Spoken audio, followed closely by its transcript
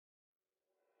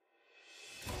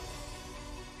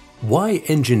Why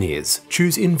engineers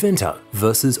choose Inventor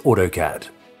versus AutoCAD.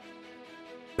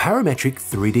 Parametric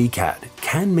 3D CAD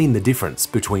can mean the difference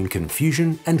between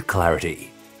confusion and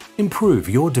clarity. Improve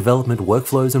your development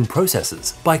workflows and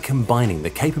processes by combining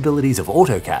the capabilities of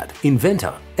AutoCAD,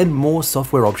 Inventor, and more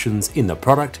software options in the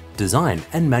product, design,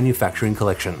 and manufacturing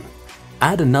collection.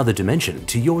 Add another dimension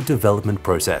to your development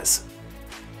process.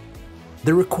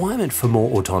 The requirement for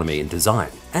more autonomy in design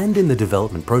and in the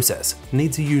development process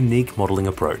needs a unique modeling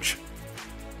approach.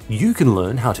 You can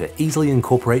learn how to easily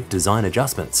incorporate design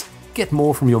adjustments, get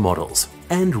more from your models,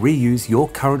 and reuse your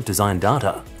current design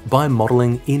data by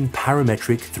modeling in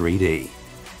Parametric 3D.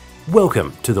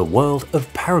 Welcome to the world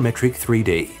of Parametric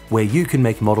 3D, where you can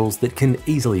make models that can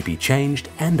easily be changed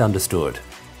and understood.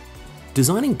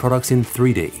 Designing products in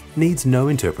 3D needs no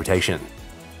interpretation.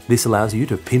 This allows you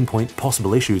to pinpoint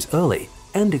possible issues early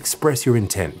and express your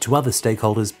intent to other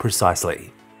stakeholders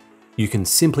precisely. You can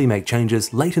simply make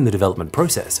changes late in the development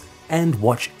process and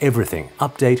watch everything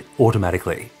update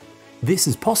automatically. This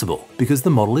is possible because the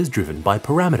model is driven by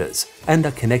parameters and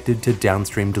are connected to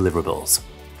downstream deliverables.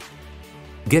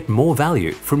 Get more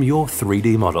value from your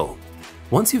 3D model.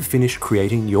 Once you've finished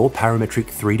creating your parametric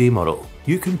 3D model,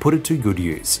 you can put it to good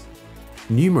use.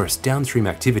 Numerous downstream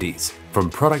activities, from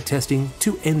product testing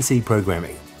to NC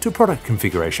programming to product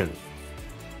configuration,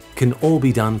 can all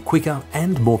be done quicker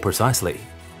and more precisely.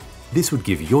 This would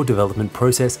give your development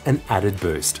process an added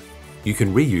boost. You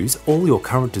can reuse all your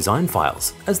current design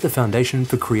files as the foundation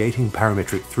for creating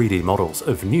parametric 3D models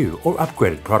of new or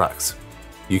upgraded products.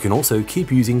 You can also keep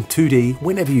using 2D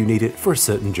whenever you need it for a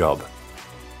certain job.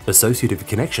 Associative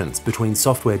connections between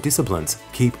software disciplines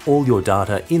keep all your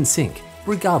data in sync,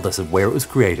 regardless of where it was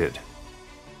created.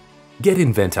 Get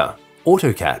Inventor,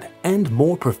 AutoCAD, and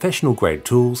more professional-grade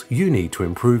tools you need to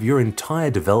improve your entire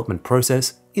development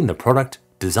process in the product,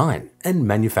 design, and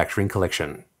manufacturing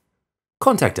collection.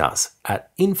 Contact us at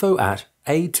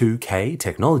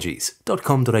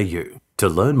info@a2ktechnologies.com.au to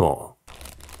learn more.